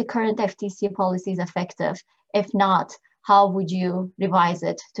you think the current FTC policy is effective? If not, how would you revise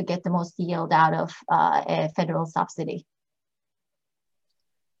it to get the most yield out of a federal subsidy?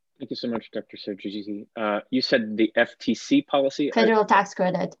 Thank you so much, Dr. Sergejay. You said the FTC policy? Federal tax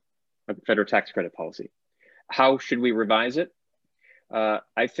credit. Federal tax credit policy. How should we revise it?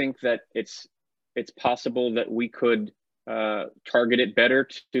 I think that it's possible that we could target it better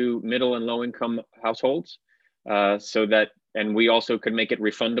to middle and low income households, so that, and we also could make it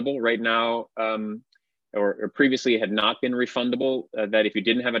refundable. Right now, or previously it had not been refundable, that if you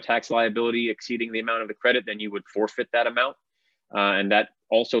didn't have a tax liability exceeding the amount of the credit, then you would forfeit that amount. And that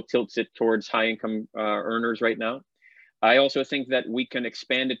also tilts it towards high income earners right now. I also think that we can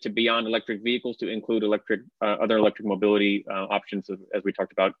expand it to beyond electric vehicles to include other electric mobility options, as we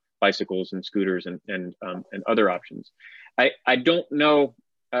talked about, bicycles and scooters and other options. I don't know,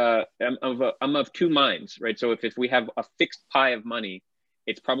 I'm of two minds, right? So if we have a fixed pie of money,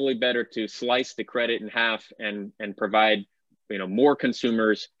 it's probably better to slice the credit in half and provide, more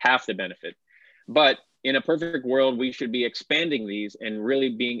consumers half the benefit. But in a perfect world, we should be expanding these and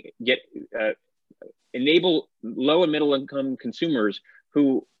really enable low and middle income consumers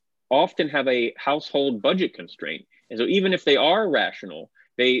who often have a household budget constraint. And so even if they are rational,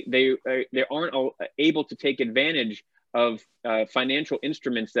 they aren't able to take advantage of financial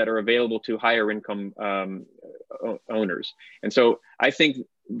instruments that are available to higher income owners. And so I think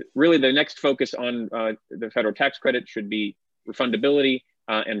really the next focus on the federal tax credit should be refundability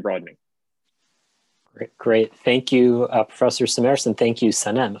and broadening. Great. Thank you, Professor Samaras, and thank you,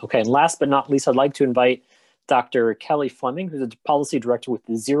 Sanem. Okay, and last but not least, I'd like to invite Dr. Kelly Fleming, who's a policy director with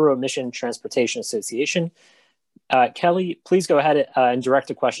the Zero Emission Transportation Association. Kelly, please go ahead and direct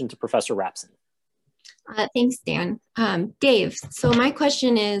a question to Professor Rapson. Thanks, Dan. Dave, so my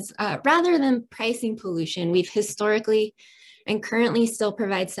question is, rather than pricing pollution, we've historically and currently still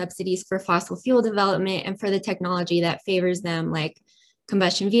provide subsidies for fossil fuel development and for the technology that favors them, like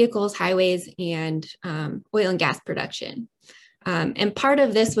combustion vehicles, highways, and oil and gas production. And part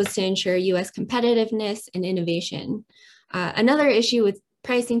of this was to ensure US competitiveness and innovation. Another issue with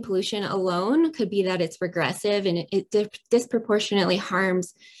pricing pollution alone could be that it's regressive and it disproportionately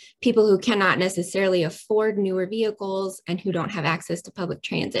harms people who cannot necessarily afford newer vehicles and who don't have access to public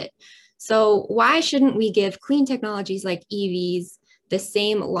transit. So why shouldn't we give clean technologies like EVs the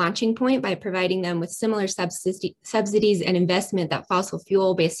same launching point by providing them with similar subsidies and investment that fossil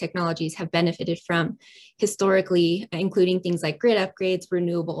fuel-based technologies have benefited from historically, including things like grid upgrades,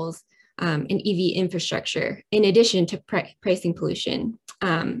 renewables, and EV infrastructure, in addition to pricing pollution?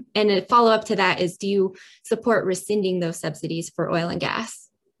 And a follow-up to that is, do you support rescinding those subsidies for oil and gas?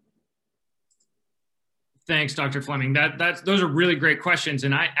 Thanks, Dr. Fleming. Those are really great questions.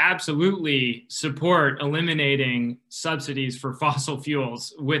 And I absolutely support eliminating subsidies for fossil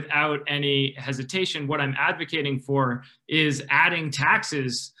fuels without any hesitation. What I'm advocating for is adding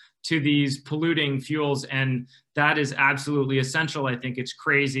taxes to these polluting fuels. And that is absolutely essential. I think it's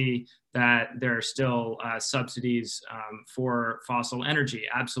crazy that there are still subsidies for fossil energy.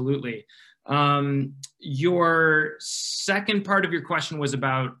 Absolutely. Your second part of your question was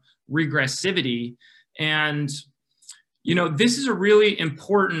about regressivity. And, this is a really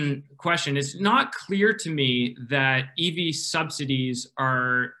important question. It's not clear to me that EV subsidies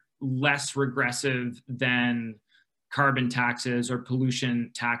are less regressive than carbon taxes or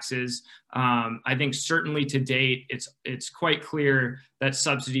pollution taxes. I think certainly to date, it's quite clear that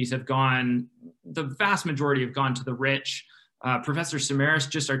subsidies have gone, the vast majority have gone to the rich. Professor Samaras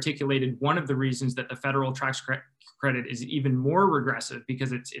just articulated one of the reasons that the federal tax credit is even more regressive,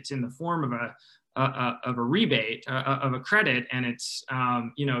 because it's in the form of a rebate, of a credit. And it's,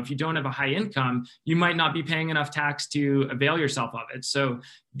 if you don't have a high income, you might not be paying enough tax to avail yourself of it. So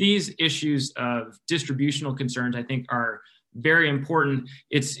these issues of distributional concerns, I think, are very important.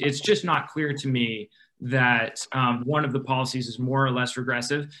 It's just not clear to me that one of the policies is more or less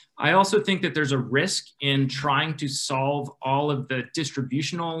regressive. I also think that there's a risk in trying to solve all of the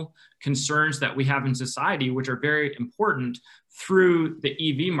distributional concerns that we have in society, which are very important, through the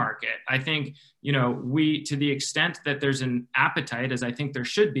EV market. I think, you know, to the extent that there's an appetite, as I think there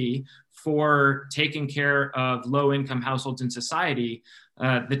should be, for taking care of low-income households in society,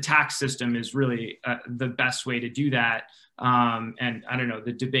 the tax system is really the best way to do that. And I don't know,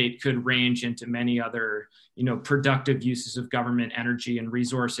 the debate could range into many other, you know, productive uses of government energy and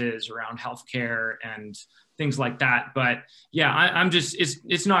resources around healthcare and things like that. But yeah, I'm just,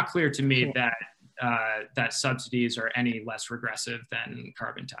 it's not clear to me that that subsidies are any less regressive than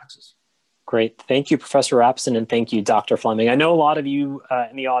carbon taxes. Great. Thank you, Professor Rapson, and thank you, Dr. Fleming. I know a lot of you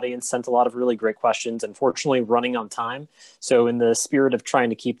in the audience sent a lot of really great questions, unfortunately running on time. So in the spirit of trying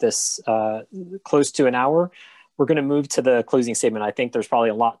to keep this close to an hour, we're going to move to the closing statement. I think there's probably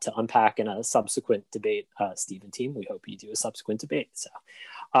a lot to unpack in a subsequent debate, Steve and team. We hope you do a subsequent debate.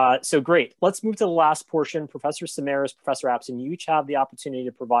 So great. Let's move to the last portion. Professor Samaras, Professor Rapson, you each have the opportunity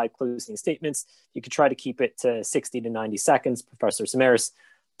to provide closing statements. You could try to keep it to 60 to 90 seconds. Professor Samaras,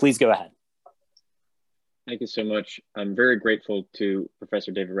 please go ahead. Thank you so much. I'm very grateful to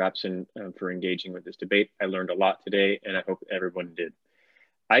Professor David Rapson for engaging with this debate. I learned a lot today, and I hope everyone did.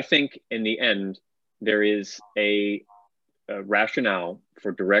 I think in the end, there is a rationale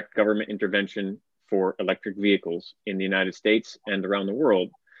for direct government intervention for electric vehicles in the United States and around the world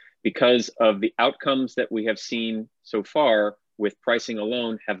because of the outcomes that we have seen so far with pricing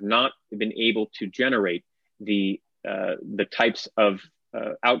alone have not been able to generate the types of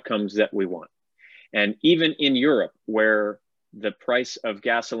outcomes that we want. And even in Europe, where the price of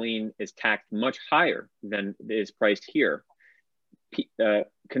gasoline is taxed much higher than is priced here,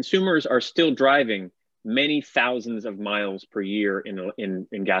 consumers are still driving many thousands of miles per year in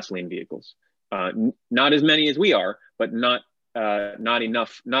gasoline vehicles. Not as many as we are, but not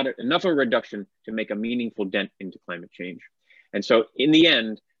enough of a reduction to make a meaningful dent into climate change. And so in the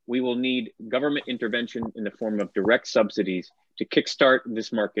end, we will need government intervention in the form of direct subsidies to kickstart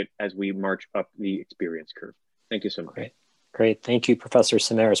this market as we march up the experience curve. Thank you so much. Great. Thank you, Professor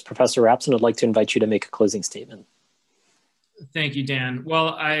Samaras. Professor Rapson, I'd like to invite you to make a closing statement. Thank you, Dan. Well,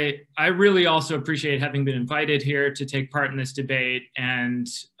 I really also appreciate having been invited here to take part in this debate. And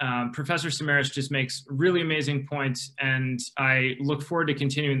Professor Samaras just makes really amazing points. And I look forward to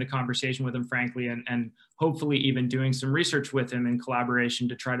continuing the conversation with him, frankly, and hopefully even doing some research with him in collaboration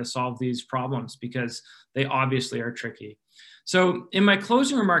to try to solve these problems, because they obviously are tricky. So in my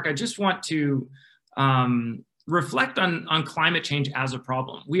closing remark, I just want to reflect on climate change as a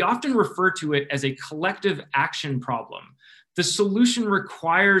problem. We often refer to it as a collective action problem. The solution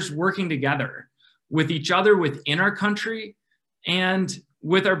requires working together with each other within our country and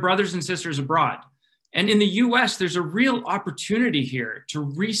with our brothers and sisters abroad. And in the US, there's a real opportunity here to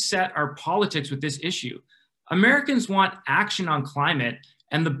reset our politics with this issue. Americans want action on climate,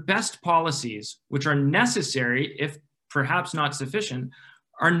 and the best policies, which are necessary, if perhaps not sufficient,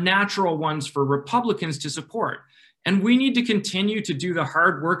 are natural ones for Republicans to support. And we need to continue to do the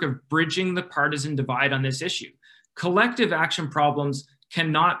hard work of bridging the partisan divide on this issue. Collective action problems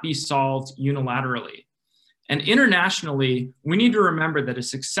cannot be solved unilaterally. And internationally, we need to remember that a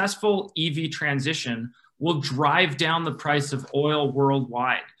successful EV transition will drive down the price of oil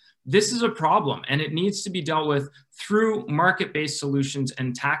worldwide. This is a problem, and it needs to be dealt with through market-based solutions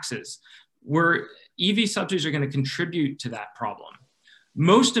and taxes, where EV subsidies are going to contribute to that problem.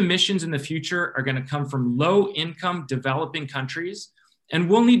 Most emissions in the future are going to come from low-income developing countries, and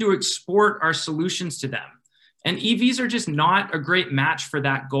we'll need to export our solutions to them. And EVs are just not a great match for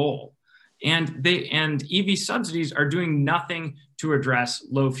that goal. And EV subsidies are doing nothing to address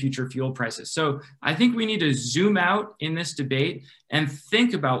low future fuel prices. So I think we need to zoom out in this debate and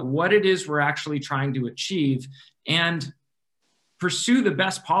think about what it is we're actually trying to achieve and pursue the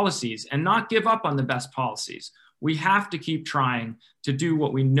best policies and not give up on the best policies. We have to keep trying to do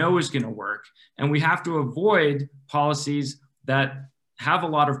what we know is going to work. And we have to avoid policies that have a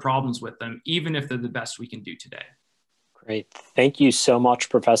lot of problems with them, even if they're the best we can do today. Great. Thank you so much,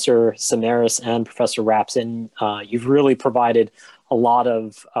 Professor Samaras and Professor Rapson. You've really provided a lot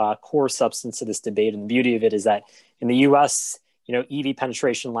of core substance to this debate. And the beauty of it is that in the US, EV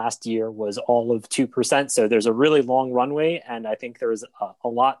penetration last year was all of 2%. So there's a really long runway. And I think there's a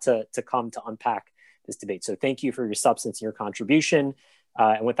lot to come to unpack this debate. So thank you for your substance and your contribution.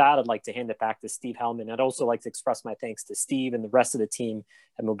 And with that, I'd like to hand it back to Steve Hellman. I'd also like to express my thanks to Steve and the rest of the team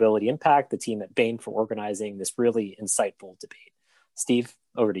at Mobility Impact, the team at Bain for organizing this really insightful debate. Steve,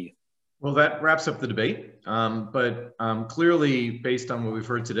 over to you. Well, that wraps up the debate. But clearly, based on what we've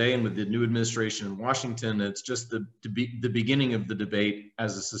heard today and with the new administration in Washington, it's just the beginning of the debate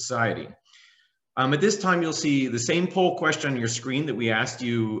as a society. At this time, you'll see the same poll question on your screen that we asked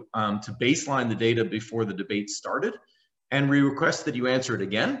you to baseline the data before the debate started. And we request that you answer it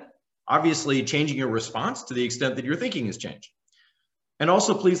again, obviously changing your response to the extent that your thinking has changed. And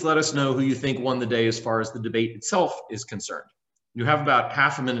also, please let us know who you think won the day as far as the debate itself is concerned. You have about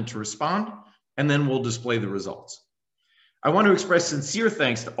half a minute to respond, and then we'll display the results. I want to express sincere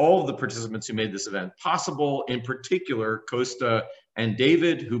thanks to all of the participants who made this event possible, in particular, Costa and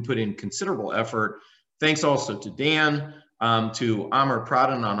David, who put in considerable effort. Thanks also to Dan, to Amar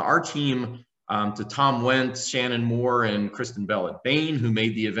Pradhan on our team, to Tom Wentz, Shannon Moore, and Kristen Bell at Bain, who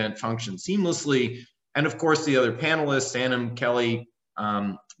made the event function seamlessly. And of course, the other panelists, Anam, Kelly,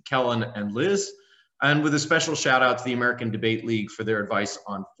 Kellen, and Liz. And with a special shout out to the American Debate League for their advice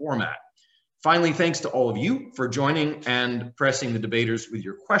on format. Finally, thanks to all of you for joining and pressing the debaters with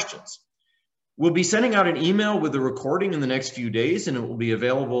your questions. We'll be sending out an email with the recording in the next few days, and it will be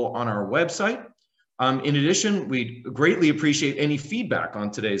available on our website. In addition, we greatly appreciate any feedback on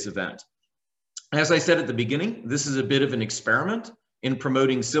today's event. As I said at the beginning, this is a bit of an experiment in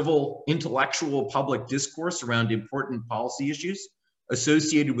promoting civil, intellectual public discourse around important policy issues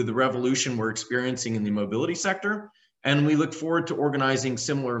associated with the revolution we're experiencing in the mobility sector, and we look forward to organizing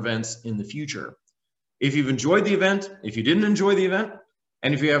similar events in the future. If you've enjoyed the event, if you didn't enjoy the event,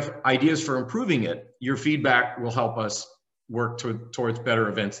 and if you have ideas for improving it, your feedback will help us work towards better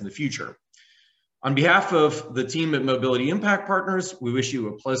events in the future. On behalf of the team at Mobility Impact Partners, we wish you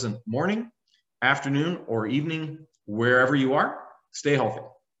a pleasant morning, afternoon, or evening, wherever you are. Stay healthy.